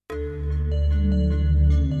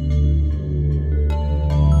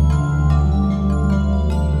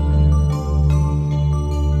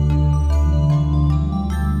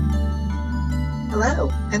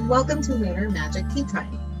and welcome to Lunar Magic Tea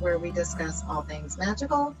Time, where we discuss all things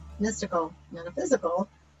magical, mystical, metaphysical,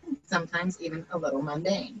 and sometimes even a little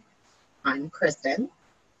mundane. I'm Kristen.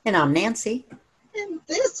 And I'm Nancy. And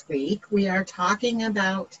this week we are talking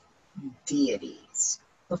about deities.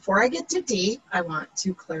 Before I get too deep, I want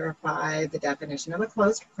to clarify the definition of a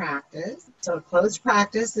closed practice. So a closed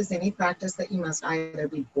practice is any practice that you must either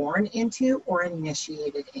be born into or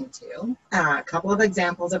initiated into. A couple of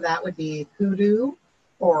examples of that would be hoodoo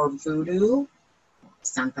or voodoo,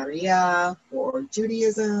 Santeria or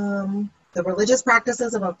Judaism. The religious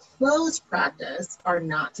practices of a closed practice are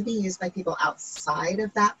not to be used by people outside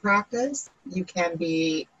of that practice. You can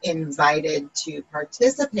be invited to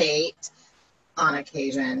participate on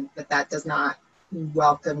occasion, but that does not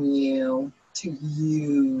welcome you to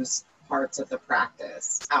use parts of the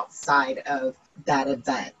practice outside of that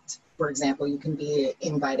event. For example, you can be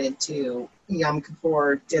invited to Yom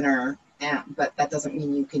Kippur dinner, but that doesn't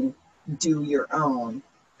mean you can do your own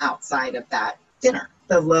outside of that dinner.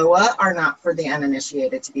 The Loa are not for the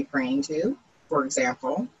uninitiated to be praying to. For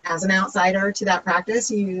example, as an outsider to that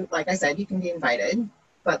practice, you, like I said, you can be invited,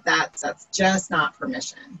 but that's just not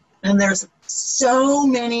permission. And there's so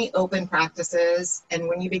many open practices. And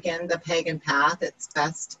when you begin the pagan path, it's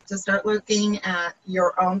best to start looking at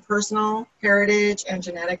your own personal heritage and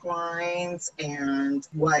genetic lines and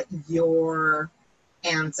what your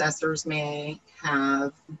ancestors may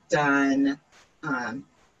have done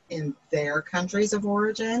in their countries of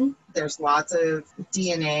origin. There's lots of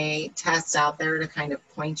DNA tests out there to kind of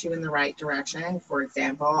point you in the right direction. For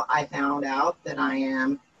example, I found out that I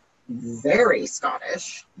am very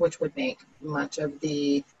Scottish, which would make much of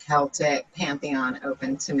the Celtic pantheon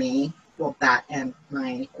open to me. Well, that and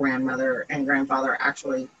my grandmother and grandfather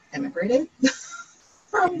actually immigrated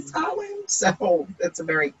from Scotland, so it's a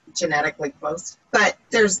very genetically close. But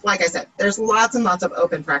there's, like I said, there's lots and lots of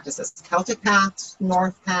open practices. Celtic paths,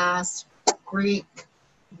 North paths, Greek,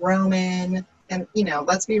 Roman, and,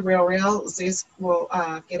 let's be real, Zeus will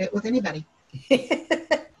get it with anybody.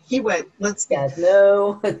 He would. Let's go.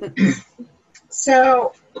 No.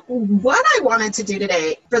 So what I wanted to do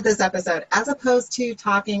today for this episode, as opposed to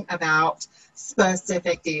talking about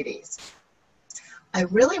specific deities, I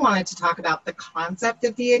really wanted to talk about the concept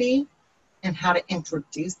of deity and how to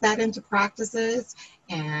introduce that into practices,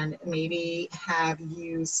 and maybe have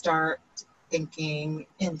you start thinking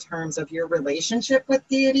in terms of your relationship with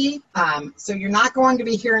deity. So you're not going to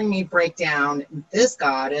be hearing me break down this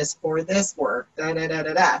god is for this work,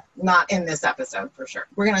 not in this episode for sure.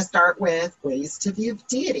 We're going to start with ways to view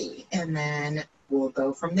deity, and then we'll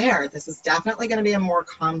go from there. This is definitely going to be a more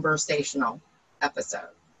conversational episode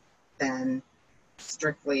than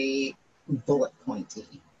strictly bullet pointy,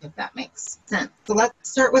 if that makes sense. So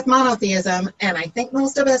let's start with monotheism. And I think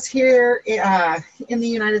most of us here in the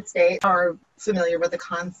United States are familiar with the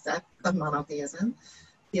concept of monotheism.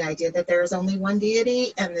 The idea that there is only one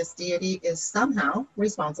deity, and this deity is somehow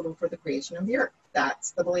responsible for the creation of the earth.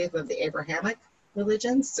 That's the belief of the Abrahamic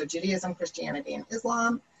religions, so Judaism, Christianity, and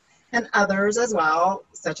Islam, and others as well,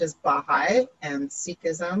 such as Baha'i and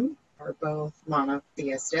Sikhism, are both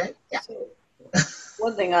monotheistic. Yeah. So,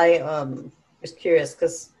 one thing I was curious,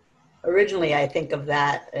 because originally I think of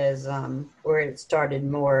that as where it started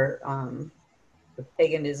more with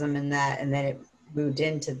paganism and that, and then it moved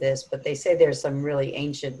into this. But they say there's some really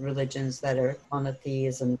ancient religions that are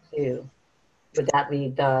monotheism too. Would that be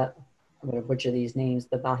I'm going to butcher these names,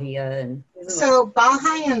 the Baha'i and... So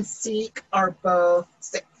Baha'i and Sikh are both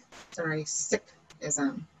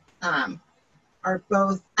Sikhism. Are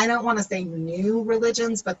both, I don't want to say new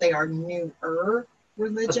religions, but they are newer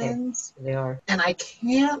religions. Okay, they are. And I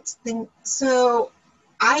can't think, so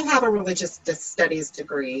I have a religious studies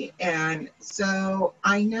degree, and so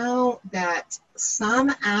I know that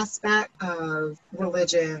some aspect of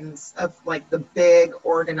religions, of like the big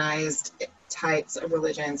organized types of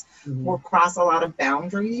religions, will cross a lot of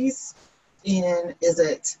boundaries in, is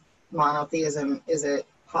it monotheism, is it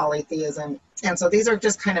polytheism? And so these are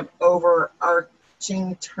just kind of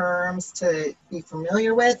overarching terms to be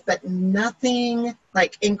familiar with, but nothing,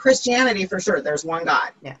 like in Christianity, for sure, there's one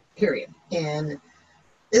God, period. In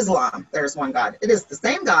Islam, there's one God. It is the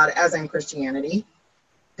same God as in Christianity.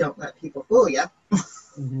 Don't let people fool you.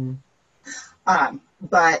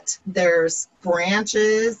 But there's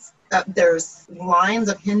branches, there's lines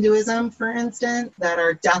of Hinduism, for instance, that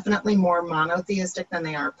are definitely more monotheistic than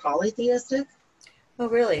they are polytheistic. Oh,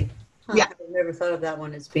 really? Huh. Yeah. I've never thought of that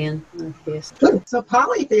one as being monotheistic. So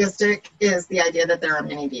polytheistic is the idea that there are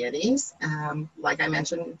many deities. Like I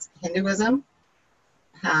mentioned, Hinduism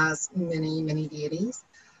has many deities.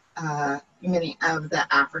 Many of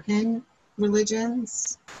the African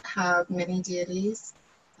religions have many deities.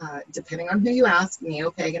 Depending on who you ask,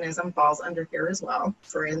 neo-paganism falls under here as well.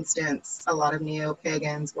 For instance, a lot of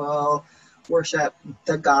neo-pagans will worship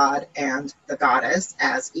the god and the goddess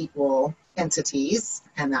as equal entities,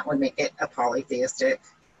 and that would make it a polytheistic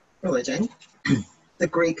religion. The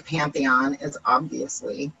Greek pantheon is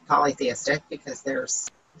obviously polytheistic because there's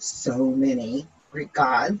so many Greek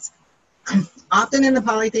gods. Often in the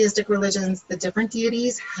polytheistic religions, the different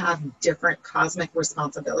deities have different cosmic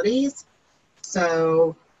responsibilities.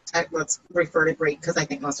 So let's refer to Greek because I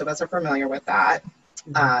think most of us are familiar with that.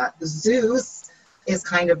 Zeus is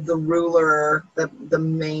kind of the ruler, the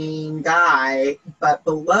main guy, but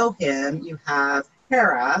below him you have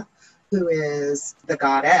Hera, who is the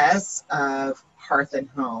goddess of hearth and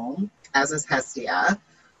home, as is Hestia.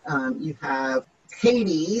 You have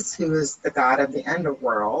Hades, who is the god of the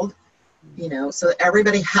underworld. So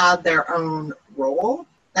everybody had their own role.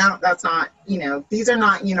 Now, that's not, these are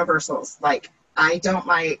not universals. Like, I don't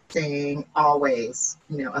like saying always,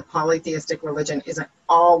 a polytheistic religion isn't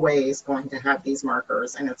always going to have these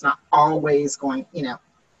markers, and it's not always going,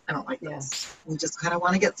 I don't like this. We just kind of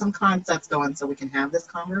want to get some concepts going so we can have this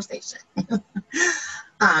conversation.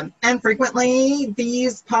 And frequently,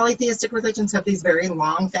 these polytheistic religions have these very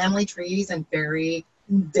long family trees and very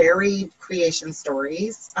varied creation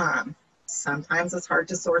stories. Sometimes it's hard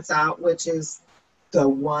to source out which is the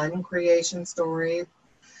one creation story.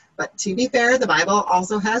 But to be fair, the Bible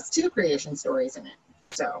also has two creation stories in it.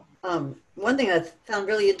 So, one thing I found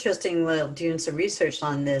really interesting while doing some research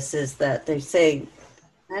on this is that they say,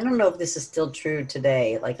 I don't know if this is still true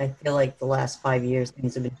today. Like, I feel like the last 5 years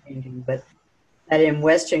things have been changing, but that in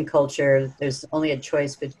Western culture, there's only a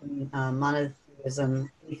choice between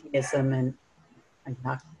monotheism, atheism, and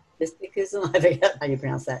agnosticism. I forget how you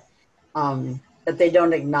pronounce that. That they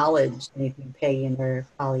don't acknowledge anything pagan or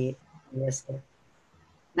polytheistic.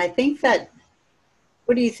 And I think that,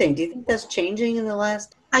 what do you think? Do you think that's changing in the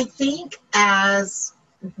last? I think as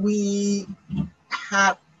we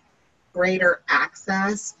have greater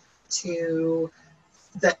access to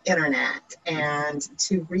the internet and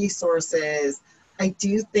to resources, I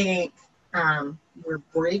do think we're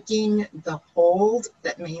breaking the hold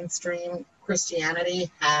that mainstream Christianity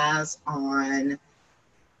has on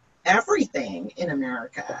everything in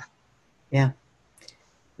America. Yeah.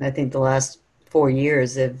 And I think the last 4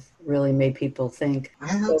 years have really made people think.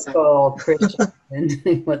 I hope so. Christian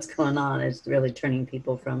and what's going on is really turning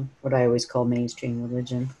people from what I always call mainstream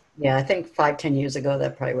religion. Yeah, I think 5-10 years ago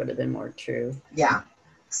that probably would have been more true. Yeah.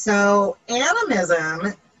 So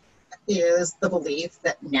animism is the belief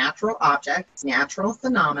that natural objects, natural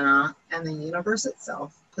phenomena, and the universe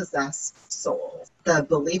itself possess souls. The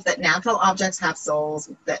belief that natural objects have souls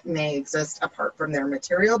that may exist apart from their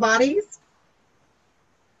material bodies.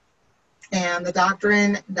 And the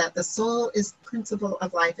doctrine that the soul is the principle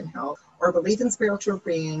of life and health, or belief in spiritual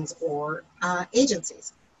beings or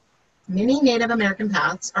agencies. Many Native American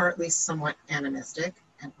paths are at least somewhat animistic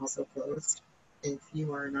and also closed if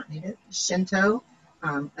you are not Native. Shinto,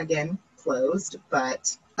 again, closed,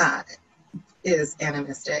 but is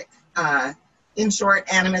animistic. In short,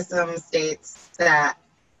 animism states that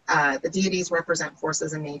the deities represent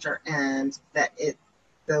forces in nature and that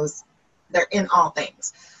they're in all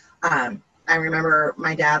things. I remember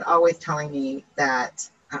my dad always telling me that,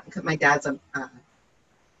 because my dad's a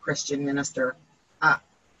Christian minister, but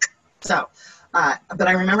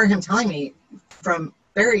I remember him telling me from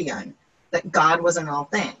very young that God was in all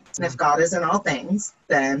things. And if God is in all things,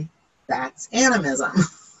 then that's animism.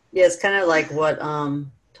 Yeah, it's kind of like what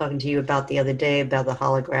talking to you about the other day about the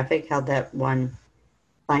holographic, how that one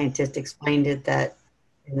scientist explained it, that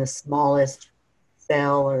in the smallest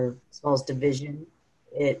cell or smallest division,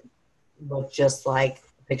 it looked just like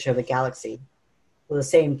a picture of a galaxy. So the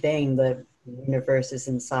same thing, the universe is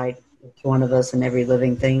inside each one of us and every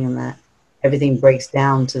living thing, and that everything breaks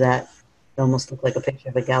down to that. It almost looked like a picture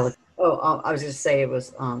of a galaxy. I was just say it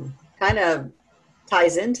was kind of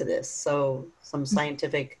ties into this. So some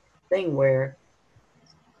scientific thing where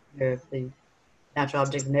the natural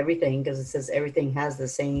object and everything, because it says everything has that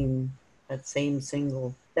same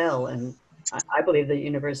single cell, and I believe the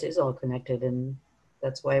universe is all connected, and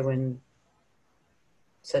that's why when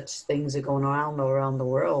such things are going around the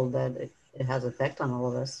world, that it has effect on all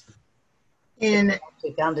of us. They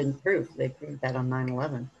found in proof. They proved that on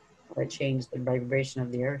 9/11, where it changed the vibration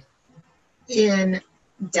of the earth. In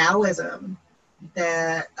Taoism,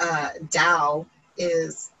 the Tao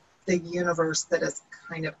is the universe that is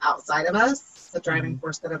kind of outside of us, the driving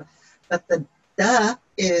force but the Da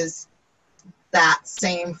is that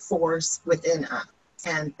same force within us,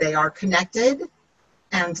 and they are connected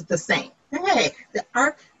and the same. Okay, the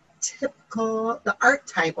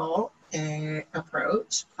archetypal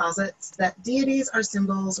approach posits that deities are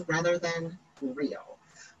symbols rather than real.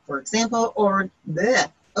 For example,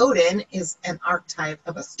 Odin is an archetype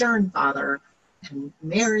of a stern father, and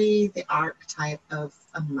Mary the archetype of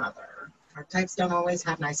a mother. Archetypes don't always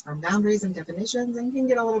have nice firm boundaries and definitions and can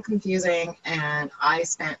get a little confusing, and I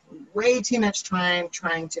spent way too much time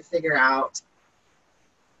trying to figure out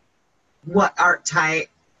what archetype,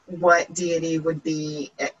 what deity would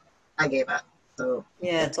be. I gave up. So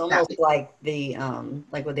Yeah, it's almost like the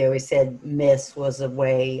like what they always said, myths was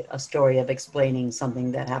a story of explaining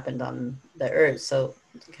something that happened on the earth. So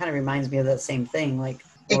it kind of reminds me of that same thing, like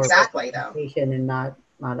more exactly though. and not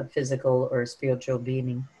a physical or spiritual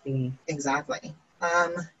being. Exactly.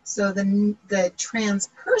 So the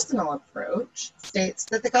transpersonal approach states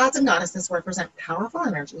that the gods and goddesses represent powerful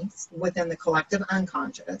energies within the collective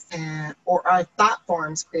unconscious or are thought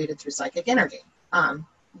forms created through psychic energy.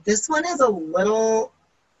 This one is a little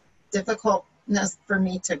difficultness for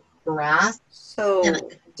me to grasp. So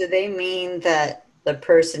do they mean that the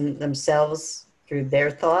person themselves, through their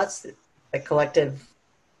thoughts, the collective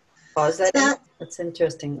cause that? That's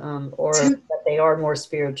interesting. Or that they are more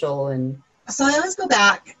spiritual and... So I always go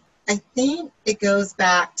back. I think it goes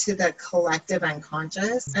back to the collective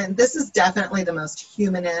unconscious. And this is definitely the most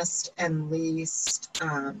humanist and least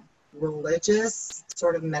religious,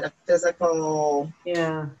 sort of metaphysical,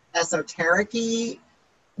 esoteric-y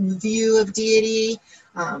view of deity.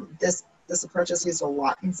 This approach is used a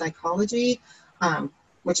lot in psychology,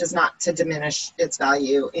 which is not to diminish its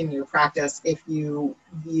value in your practice if you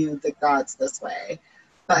view the gods this way.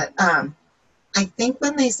 But I think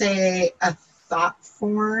when they say a thought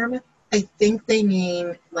form, I think they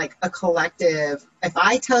mean like a collective. If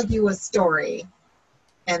I tell you a story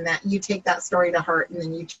and that you take that story to heart and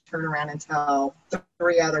then you turn around and tell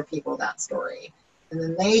 3 other people that story, and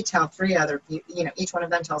then they tell 3 other people, each one of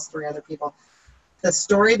them tells 3 other people, the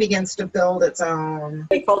story begins to build its own.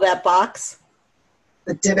 They call that box?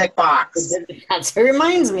 The Dybbuk box. That's what it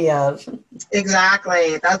reminds me of.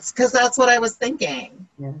 Exactly. That's because that's what I was thinking.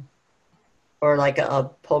 Yeah. Or like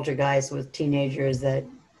a poltergeist with teenagers that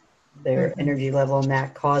their energy level and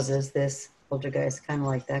that causes this poltergeist, kind of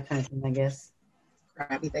like that kind of thing, I guess.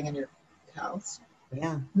 Crappy thing in your house.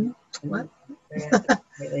 Yeah. What?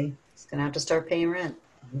 It's gonna have to start paying rent.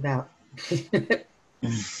 About.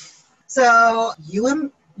 So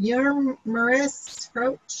your Maris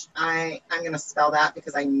approach, I'm going to spell that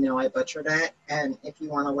because I know I butchered it. And if you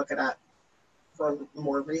want to look it up for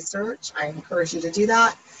more research, I encourage you to do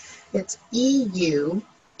that. It's EUHEMERIST.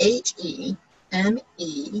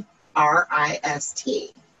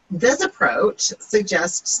 This approach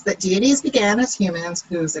suggests that deities began as humans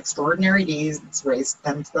whose extraordinary deeds raised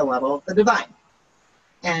them to the level of the divine.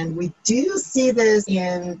 And we do see this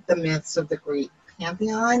in the myths of the Greek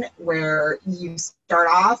pantheon, where you start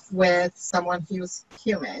off with someone who's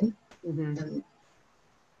human, and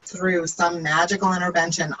through some magical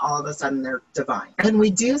intervention, all of a sudden they're divine. And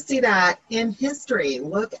we do see that in history.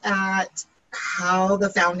 Look at how the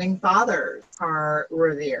founding fathers are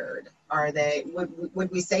revered. Are they,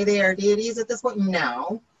 would we say they are deities at this point?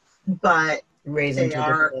 No, but they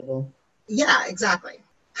are. Yeah, exactly.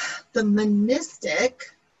 The monistic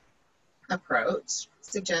approach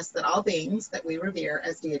suggests that all beings that we revere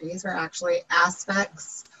as deities are actually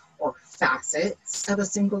aspects or facets of a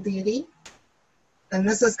single deity. And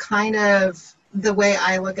this is kind of the way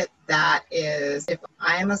I look at that is, if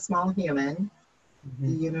I am a small human,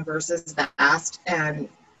 the universe is vast and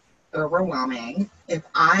overwhelming. If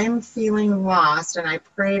I'm feeling lost and I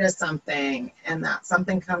pray to something and that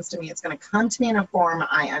something comes to me, it's going to come to me in a form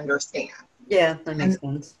I understand. Yeah, that makes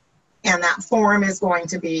sense. And that form is going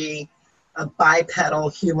to be a bipedal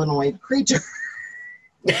humanoid creature.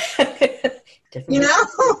 That's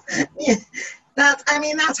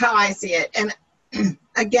how I see it. And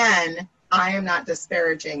again, I am not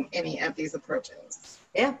disparaging any of these approaches.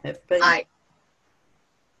 Yeah,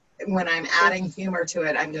 when I'm adding humor to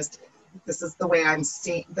it, this is the way I'm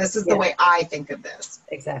seeing, this is the way I think of this.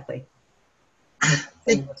 Exactly.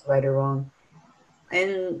 What's right or wrong.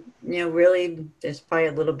 And, really, there's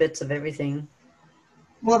probably little bits of everything.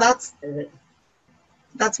 Well, that's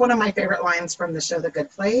one of my favorite lines from the show The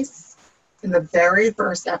Good Place. In the very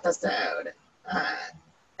first episode,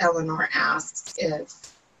 Eleanor asks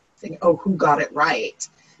who got it right?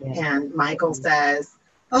 Yeah. And Michael says,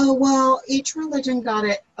 oh, well, each religion got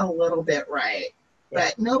it a little bit right,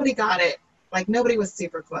 but nobody got it. Like, nobody was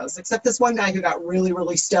super close, except this one guy who got really,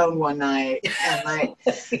 really stoned one night. And I'm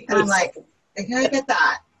like, I get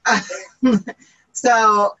that.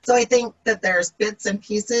 So I think that there's bits and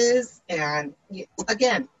pieces, and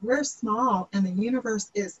again, we're small, and the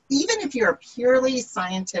universe is, even if you're a purely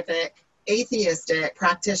scientific, atheistic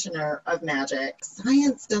practitioner of magic,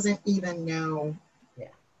 science doesn't even know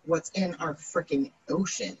what's in our freaking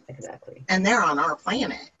ocean. Exactly. And they're on our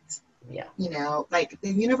planet. Yeah. You know, like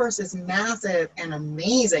the universe is massive and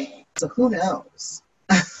amazing. So who knows?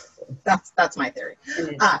 That's my theory. And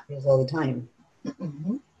it changes all the time.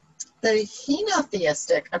 Mm-hmm. The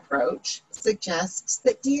henotheistic approach suggests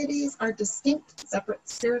that deities are distinct, separate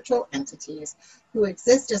spiritual entities who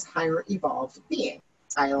exist as higher evolved beings.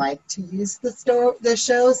 I like to use the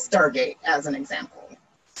show Stargate as an example.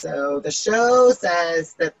 So the show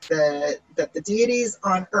says that the deities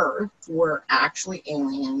on Earth were actually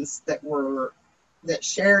aliens that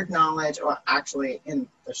shared knowledge. Well, actually, in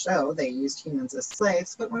the show, they used humans as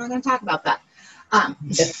slaves, but we're not going to talk about that.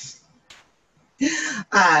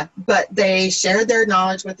 But they shared their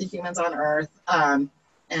knowledge with the humans on Earth.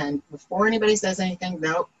 And before anybody says anything,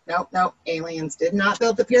 nope, aliens did not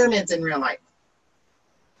build the pyramids in real life.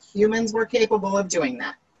 Humans were capable of doing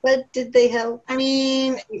that. But did they help? I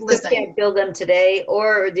mean, listen. We can't build them today.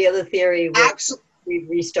 Or the other theory was we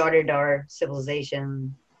restarted our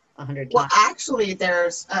civilization 100 times. Well, actually,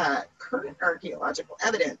 there's current archaeological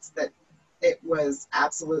evidence that it was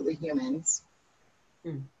absolutely humans.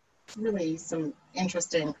 Really some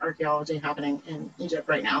interesting archaeology happening in Egypt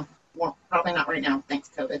right now. Well, probably not right now, thanks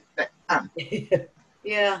COVID. But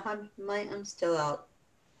yeah, I'm still out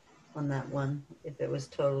on that one. If it was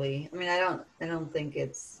totally, I mean, I don't think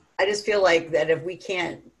it's. I just feel like that if we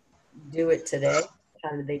can't do it today,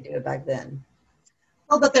 how did they do it back then?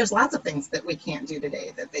 Well, but there's lots of things that we can't do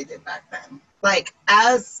today that they did back then. Like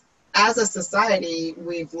as a society,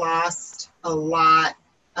 we've lost a lot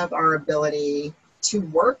of our ability to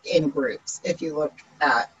work in groups. If you look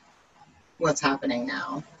at what's happening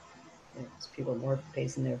now, it's people more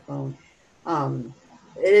pacing their phone.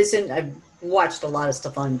 It isn't. I've watched a lot of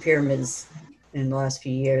stuff on pyramids in the last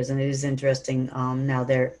few years, and it is interesting. Now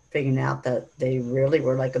they're figuring out that they really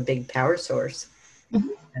were like a big power source,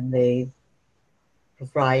 and they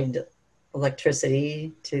provide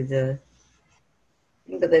electricity to the.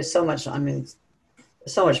 But there's so much. I mean,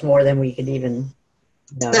 so much more than we could even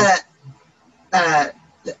know.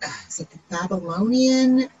 Is it the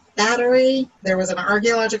Babylonian battery? There was an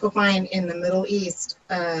archaeological find in the Middle East,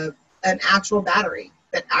 an actual battery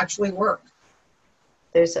that actually worked.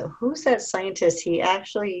 Who's that scientist? He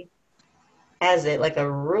actually has it like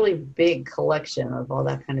a really big collection of all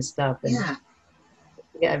that kind of stuff. And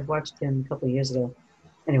yeah, I've watched him a couple of years ago.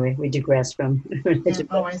 Anyway, we digress from.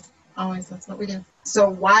 Always, that's what we do. So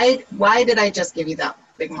why did I just give you that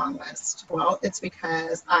big long list? Well, it's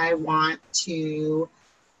because I want to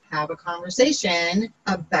have a conversation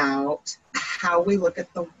about how we look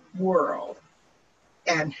at the world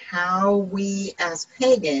and how we as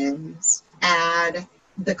pagans add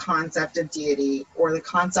the concept of deity or the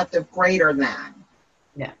concept of greater than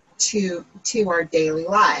to our daily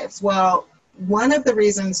lives. Well, one of the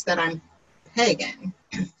reasons that I'm pagan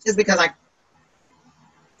is because like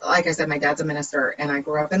I said, my dad's a minister and I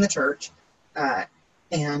grew up in the church,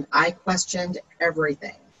 and I questioned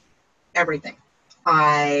everything.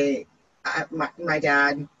 My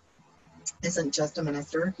dad isn't just a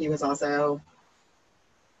minister. He was also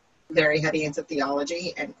very heavy into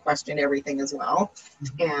theology and questioned everything as well.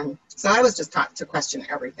 And so I was just taught to question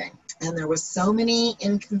everything. And there was so many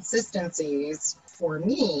inconsistencies for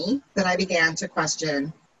me that I began to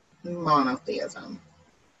question monotheism.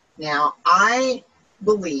 Now, I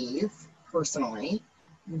believe personally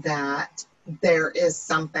that there is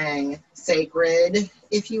something sacred,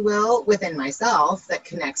 if you will, within myself that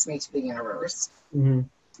connects me to the universe,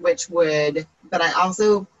 but I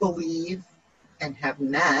also believe and have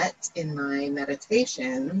met in my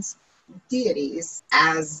meditations deities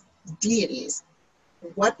as deities.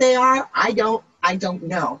 What they are, I don't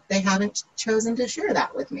know. They haven't chosen to share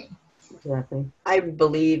that with me. Exactly. I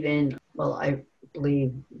believe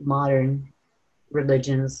modern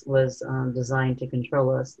religions was designed to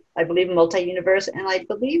control us. I believe in multi-universe, and I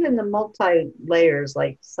believe in the multi-layers.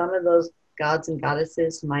 Like some of those gods and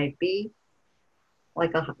goddesses might be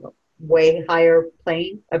like a way higher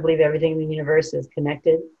plane. I believe everything in the universe is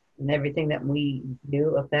connected, and everything that we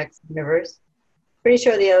do affects the universe. Pretty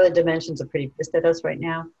sure the other dimensions are pretty pissed at us right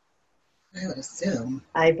now. I would assume.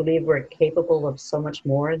 I believe we're capable of so much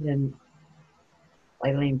more than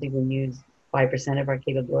I don't even think we use 5% of our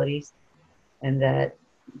capabilities, and that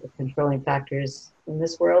the controlling factors in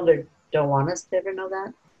this world don't want us to ever know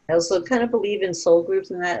that. I also kind of believe in soul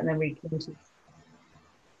groups and that, and then we came to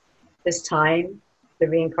this time to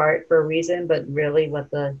reincarnate for a reason, but really what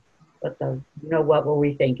what were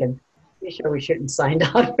we thinking? Pretty sure we shouldn't sign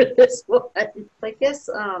on for this one. I guess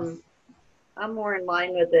I'm more in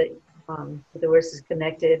line with it, with the verse is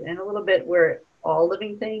connected, and a little bit we're all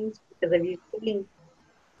living things, because if you've seen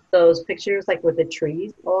those pictures, like with the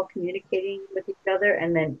trees all communicating with each other,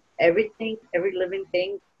 and then everything, every living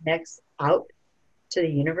thing connects out to the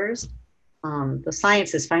universe. The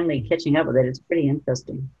science is finally catching up with it. It's pretty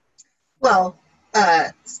interesting. Well,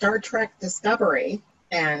 Star Trek Discovery,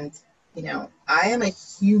 and I am a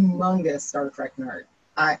humongous Star Trek nerd.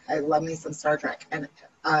 I love me some Star Trek, and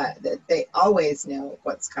they always know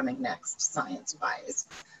what's coming next, science-wise.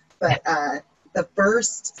 But the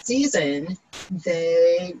first season,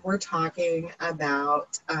 they were talking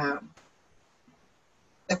about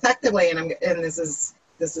effectively, and this is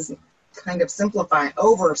kind of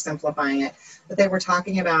oversimplifying it, but they were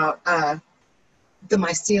talking about the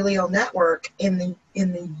mycelial network in the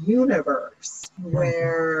universe,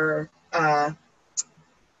 where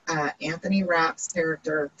Anthony Rapp's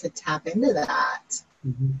character could tap into that.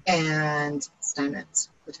 Mm-hmm. And Lieutenant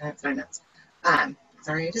Steinmetz.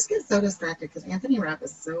 Sorry, I just get so distracted because Anthony Rapp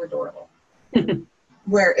is so adorable.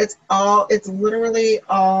 Where it's literally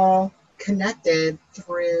all connected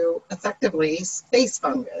through effectively space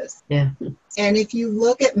fungus. Yeah. And if you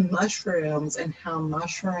look at mushrooms and how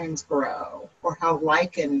mushrooms grow, or how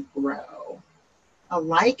lichin grow, a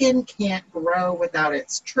lichen can't grow without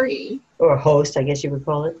its tree. Or a host, I guess you would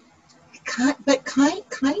call it. Kind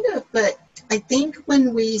of, but I think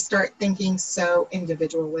when we start thinking so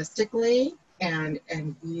individualistically and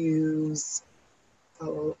use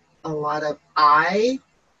a lot of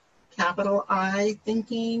capital I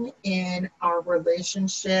thinking in our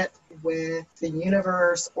relationship with the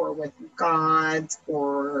universe or with God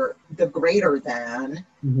or the greater than,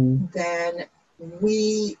 Mm-hmm. then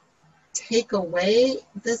we take away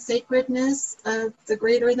the sacredness of the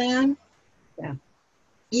greater than. Yeah.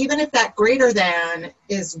 Even if that greater than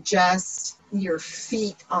is just your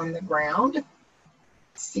feet on the ground,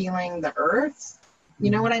 feeling the earth.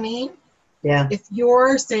 You know what I mean? Yeah. If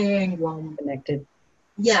you're saying, well, Connected.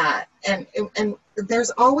 Yeah, and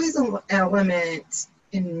there's always an element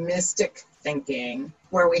in mystic thinking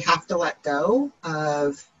where we have to let go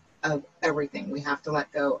of everything. We have to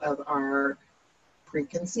let go of our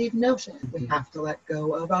preconceived notion. We have to let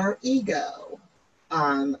go of our ego.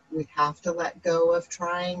 We have to let go of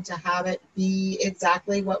trying to have it be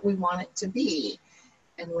exactly what we want it to be.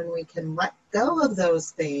 And when we can let go of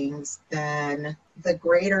those things, then the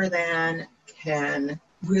greater than can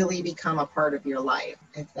really become a part of your life,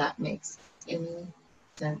 if that makes any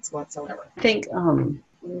sense whatsoever. I think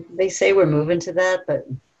they say we're moving to that, but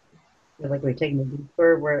I feel like we're taking a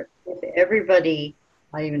detour where if everybody,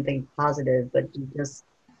 I even think positive, but you just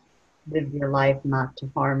live your life not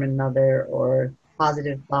to harm another, or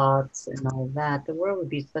positive thoughts and all that, the world would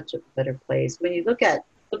be such a better place. When you look at,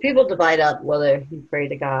 so people divide up whether you pray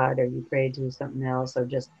to God or you pray to something else or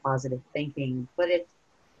just positive thinking, but it's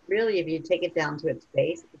really, if you take it down to its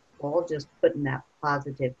base, it's all just putting that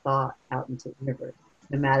positive thought out into the universe.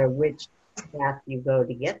 No matter which path you go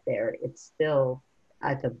to get there, it's still,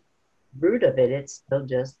 at the root of it, it's still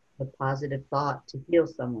just the positive thought to heal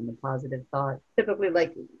someone, the positive thought. Typically,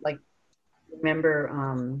 like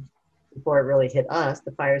remember, before it really hit us,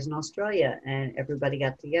 the fires in Australia, and everybody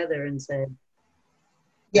got together and said,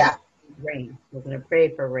 yeah, rain. We're going to pray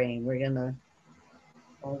for rain. We're going to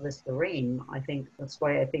all this the rain. I think that's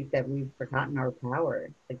why I think that we've forgotten our power.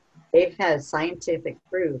 Like, they've had scientific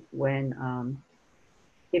proof when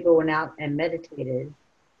people went out and meditated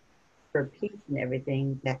for peace and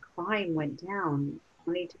everything, that crime went down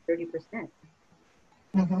 20 to 30%.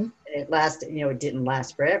 mm-hmm. It lasted, it didn't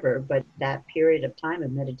last forever, but that period of time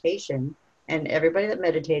of meditation, and everybody that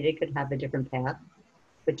meditated could have a different path,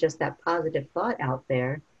 but just that positive thought out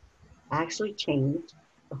there actually changed,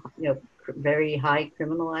 very high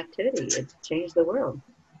criminal activity. It changed the world.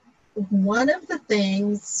 One of the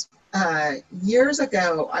things, years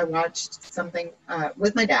ago, I watched something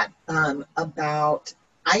with my dad about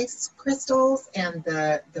ice crystals and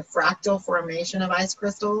the fractal formation of ice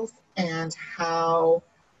crystals, and how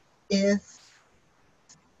if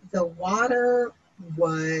the water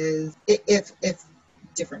was, if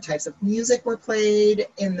different types of music were played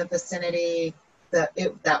in the vicinity,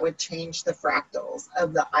 that would change the fractals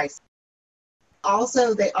of the ice.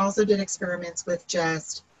 They also did experiments with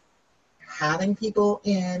just having people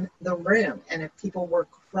in the room, and if people were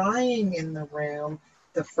crying in the room,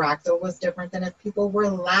 the fractal was different than if people were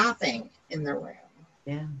laughing in the room.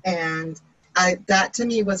 Yeah. And that to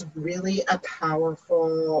me was really a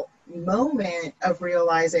powerful moment of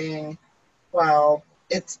realizing, well,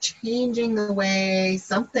 it's changing the way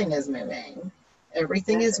something is moving.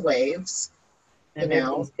 Everything is waves, you know.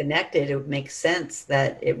 Everything's connected. It would make sense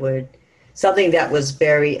that it would, something that was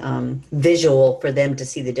very visual for them to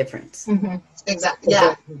see the difference. Mm-hmm. Exactly.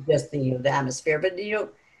 Yeah. Just the atmosphere. But,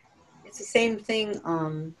 it's the same thing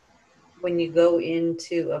when you go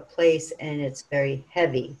into a place and it's very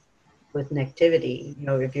heavy with negativity.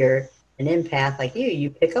 If you're an empath like you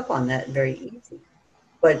pick up on that very easy.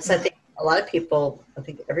 But I think a lot of people, I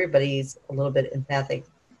think everybody's a little bit empathic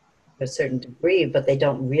to a certain degree, but they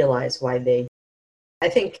don't realize why I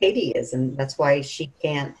think Katie is, and that's why she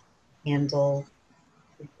can't handle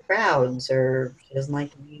crowds, or she doesn't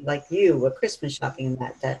like to be like you, a Christmas shopping, and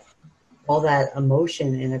that all that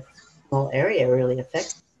emotion in a small area really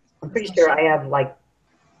affects. I'm pretty sure I have like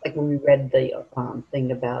when we read the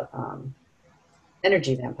thing about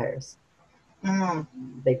energy vampires. Mm.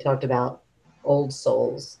 They talked about old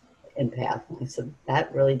souls empath. I said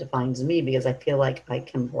that really defines me because I feel like I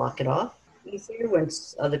can block it off easier when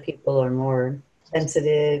other people are more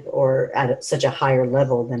sensitive or at such a higher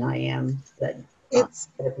level than I am. That It's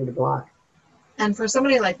better for me to block. And for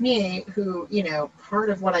somebody like me who,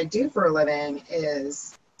 part of what I do for a living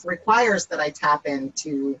requires that I tap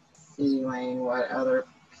into feeling what other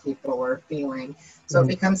people are feeling. So It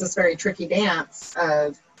becomes this very tricky dance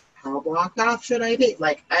of how blocked off should I be?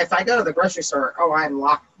 Like if I go to the grocery store, I'm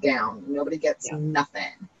locked down. Nobody gets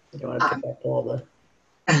nothing. You don't want to pick up all the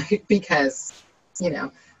because,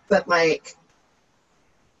 but like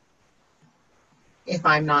if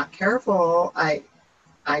I'm not careful, I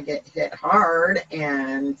get hit hard,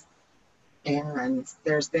 and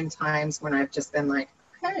there's been times when I've just been like,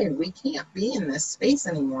 hey, we can't be in this space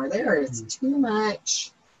anymore. There is too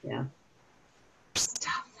much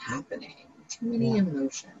stuff happening, too many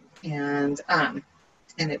emotions. And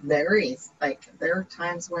it varies. Like there are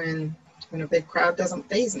times when a big crowd doesn't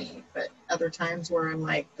faze me, but other times where I'm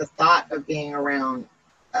like, the thought of being around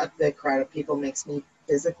a big crowd of people makes me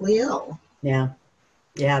physically ill. Yeah,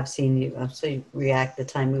 I've seen you react the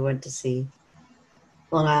time we went to see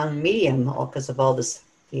Long Island Medium, all because of all the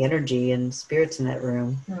energy and spirits in that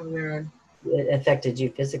room. Oh, weird. It affected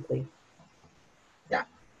you physically. Yeah.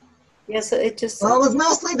 Yeah, so it just... Well, it was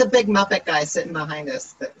mostly the big Muppet guy sitting behind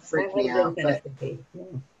us that freaked me out. But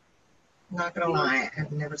I'm not going to lie,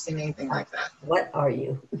 I've never seen anything like that. What are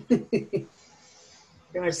you? You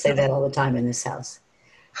want to say that all the time in this house.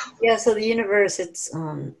 Yeah, so the universe, it's...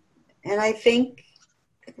 and I think,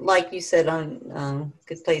 like you said on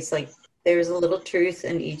Good Place, like there's a little truth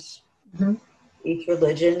in each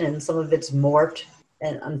religion, and some of it's morphed,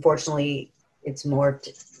 and unfortunately it's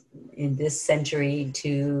morphed in this century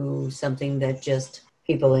to something that just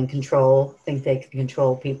people in control think they can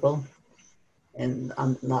control people, and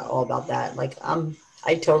I'm not all about that. Like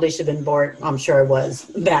I totally should have been born, I'm sure I was,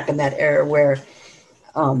 back in that era where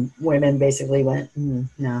women basically went,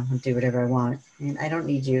 no, I'll do whatever I want. And I don't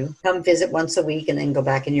need you. Come visit once a week and then go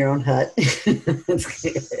back in your own hut.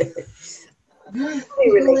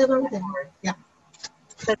 Yeah.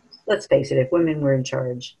 Let's face it, if women were in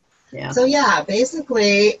charge. Yeah. So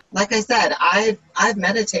basically, like I said, I've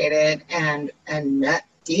meditated and met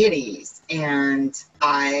deities, and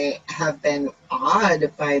I have been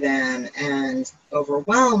awed by them and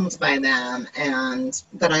overwhelmed by them,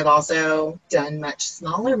 but I've also done much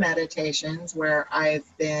smaller meditations where I've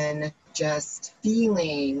been just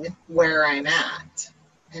feeling where I'm at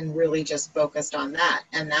and really just focused on that,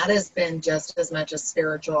 and that has been just as much a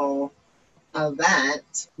spiritual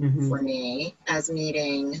event for me as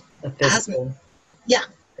meeting a physical. Yeah.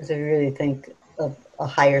 Because I really think of a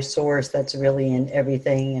higher source that's really in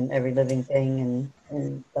everything and every living thing,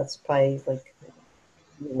 and that's probably like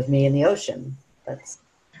with me in the ocean. That's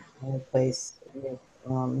my place with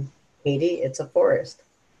Haiti. It's a forest.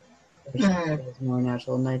 It's more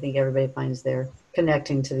natural, and I think everybody finds they're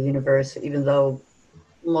connecting to the universe, even though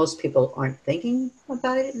most people aren't thinking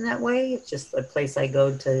about it in that way. It's just a place I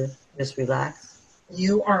go to just relax.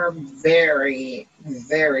 You are very,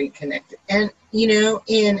 very connected. And,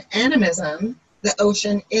 in animism, the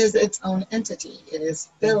ocean is its own entity. It is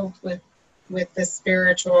filled with the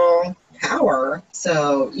spiritual power.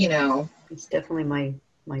 So, It's definitely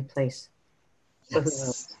my place.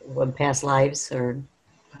 Yes. What past lives, or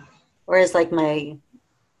as like my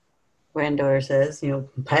granddaughter says,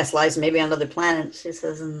 past lives maybe on other planets. She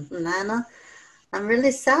says, Nana, I'm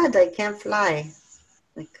really sad I can't fly.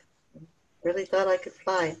 Like, really thought I could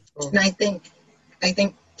fly. And I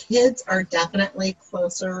think kids are definitely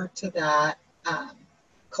closer to that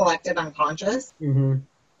collective unconscious. Mm-hmm.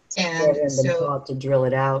 And so taught to drill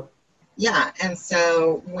it out. Yeah, and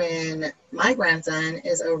so when my grandson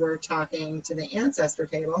is over talking to the ancestor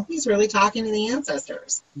table, he's really talking to the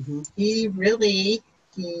ancestors. Mm-hmm.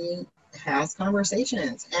 He has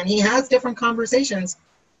conversations, and he has different conversations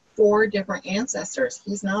for different ancestors.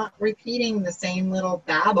 He's not repeating the same little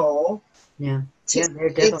babble. Yeah, yeah, they're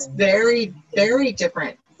It's definitely. very, very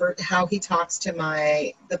different for how he talks to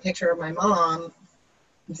the picture of my mom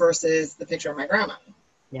versus the picture of my grandma.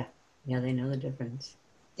 Yeah, yeah, they know the difference.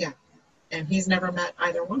 Yeah. And he's never met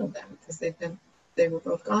either one of them because they were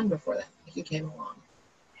both gone before that he came along.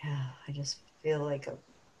 Yeah, I just feel like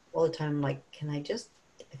all the time, like, I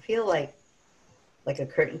feel like a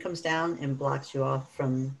curtain comes down and blocks you off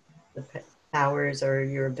from the powers or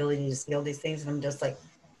your ability to see all these things. And I'm just like,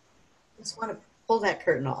 I just want to pull that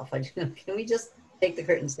curtain off. Can we just take the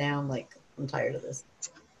curtains down? Like, I'm tired of this.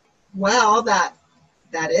 Well, that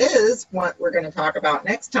is what we're going to talk about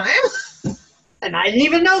next time. And I didn't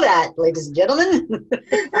even know that, ladies and gentlemen.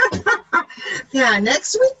 Yeah,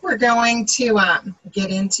 next week we're going to get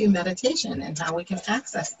into meditation and how we can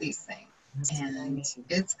access these things. And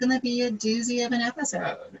it's going to be a doozy of an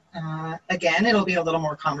episode. Again, it'll be a little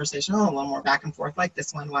more conversational, a little more back and forth like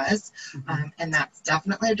this one was. Mm-hmm. And that's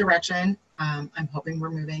definitely a direction I'm hoping we're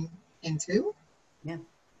moving into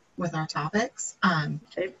with our topics.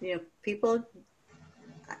 People,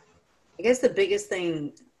 I guess the biggest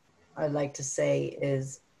thing I'd like to say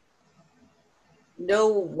is no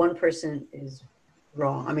one person is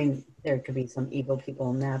wrong. I mean, there could be some evil people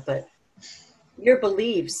in that, but your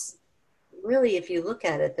beliefs, really, if you look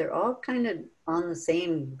at it, they're all kind of on the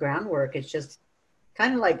same groundwork. It's just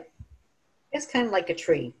kind of like, it's kind of like a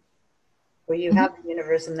tree where you have the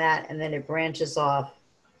universe and that, and then it branches off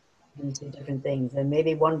into different things. And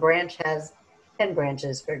maybe one branch has 10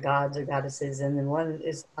 branches for gods or goddesses, and then one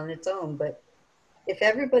is on its own. But if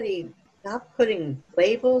everybody stopped putting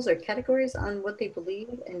labels or categories on what they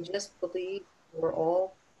believe and just believe we're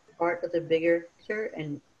all part of the bigger picture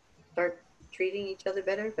and start treating each other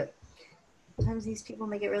better. But sometimes these people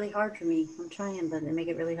make it really hard for me. I'm trying, but they make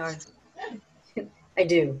it really hard. I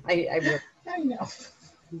do. I really. I know.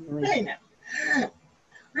 Really I know. All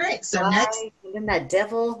right. So next. And then that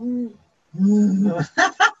devil.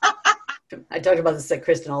 I talk about this at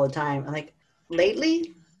Kristen all the time. I'm like,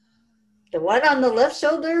 lately, the one on the left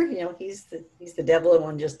shoulder, he's the devil, and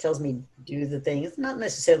one just tells me do the thing. It's not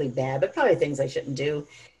necessarily bad, but probably things I shouldn't do.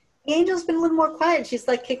 The angel's been a little more quiet. She's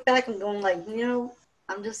like kicked back and going like,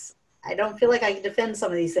 I don't feel like I can defend some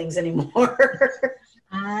of these things anymore.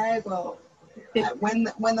 I will. When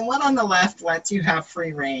the one on the left lets you have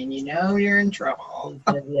free reign, you're in trouble.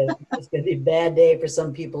 It's gonna be a bad day for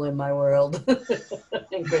some people in my world,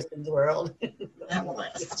 in Kristen's world. I have a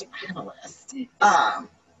list.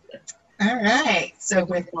 All right. So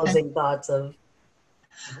with closing thoughts of,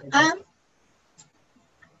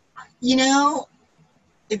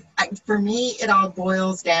 for me, it all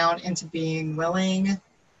boils down into being willing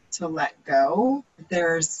to let go.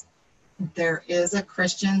 There is a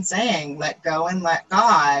Christian saying, let go and let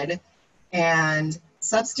God, and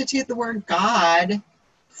substitute the word God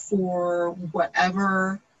for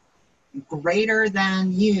whatever greater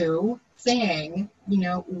than you thing,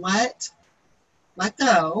 let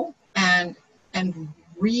go and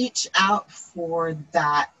reach out for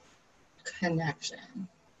that connection.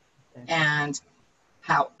 And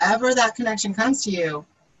however that connection comes to you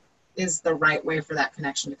is the right way for that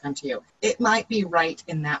connection to come to you. It might be right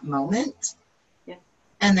in that moment. Yeah.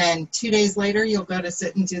 And then 2 days later, you'll go to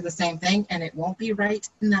sit and do the same thing, and it won't be right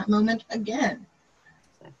in that moment again.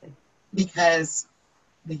 Exactly. Because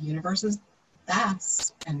the universe is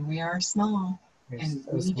vast, and we are small. And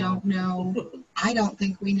so we don't know, I don't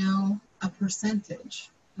think we know a percentage.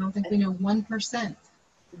 I don't think we know 1%.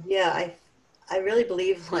 Yeah, I really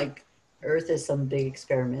believe like Earth is some big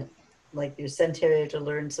experiment. Like you're sent here to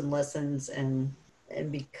learn some lessons, and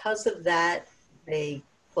because of that, they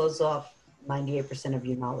close off 98% of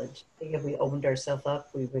your knowledge. I think if we opened ourselves up,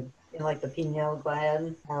 we would, like the pineal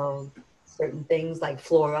gland, how certain things like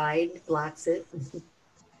fluoride blocks it.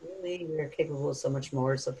 Really, we're capable of so much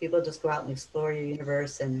more. So people just go out and explore your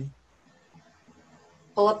universe and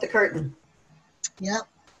pull up the curtain. Yep.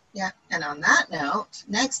 Yeah. And on that note,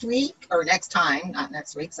 next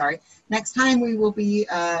time we will be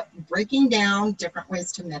breaking down different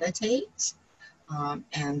ways to meditate.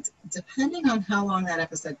 And depending on how long that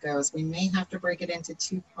episode goes, we may have to break it into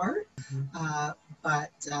 2 parts.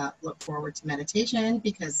 But look forward to meditation,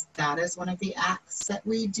 because that is one of the acts that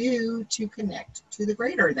we do to connect to the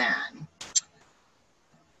greater than.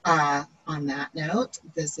 On that note,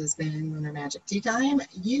 this has been Lunar Magic Tea Time.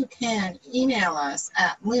 You can email us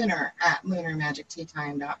at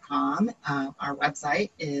lunar@lunarmagicteatime.com. Our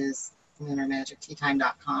website is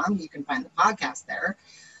lunarmagicteatime.com. You can find the podcast there.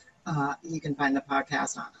 You can find the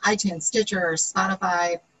podcast on iTunes, Stitcher,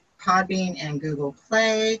 Spotify, Podbean, and Google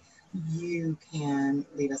Play. You can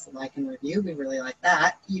leave us a like and review. We really like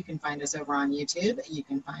that. You can find us over on YouTube. You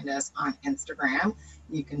can find us on Instagram.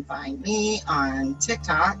 You can find me on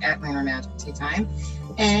TikTok at Lunar Magic Tea Time.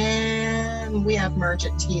 And we have merch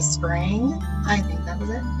at Teespring. I think that was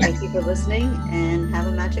it. Thank you for listening and have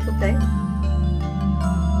a magical day.